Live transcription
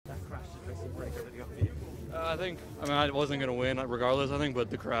I mean, I wasn't going to win regardless, I think, but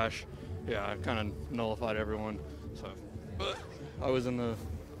the crash, yeah, kind of nullified everyone. So, but I was in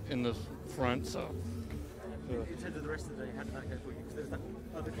the front, so. In terms of the rest of the day, how did that go for you? Because there's that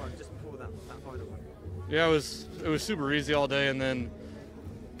other climb just before that final one. Yeah, it was super easy all day, and then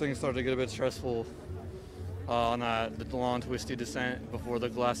things started to get a bit stressful on the long twisty descent before the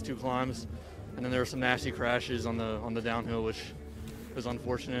last two climbs, and then there were some nasty crashes on the downhill, which was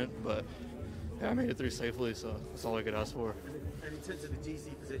unfortunate, but yeah, I made it through safely, so that's all I could ask for. And in terms of the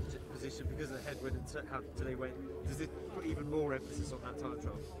GC position, because of the headwind and how today went, does it put even more emphasis on that time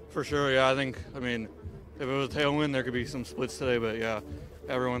trial? For sure, yeah. I mean, if it was a tailwind, there could be some splits today, but yeah,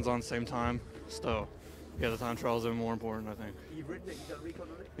 everyone's on the same time, so yeah, the time trials are more important, I think. You've ridden it, you got a recon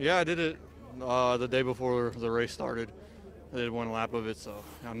on it? Yeah, I did it the day before the race started. I did one lap of it, so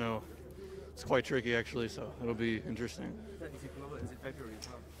I know it's quite tricky actually, so it'll be interesting. 32 kilometers in February as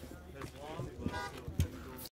well.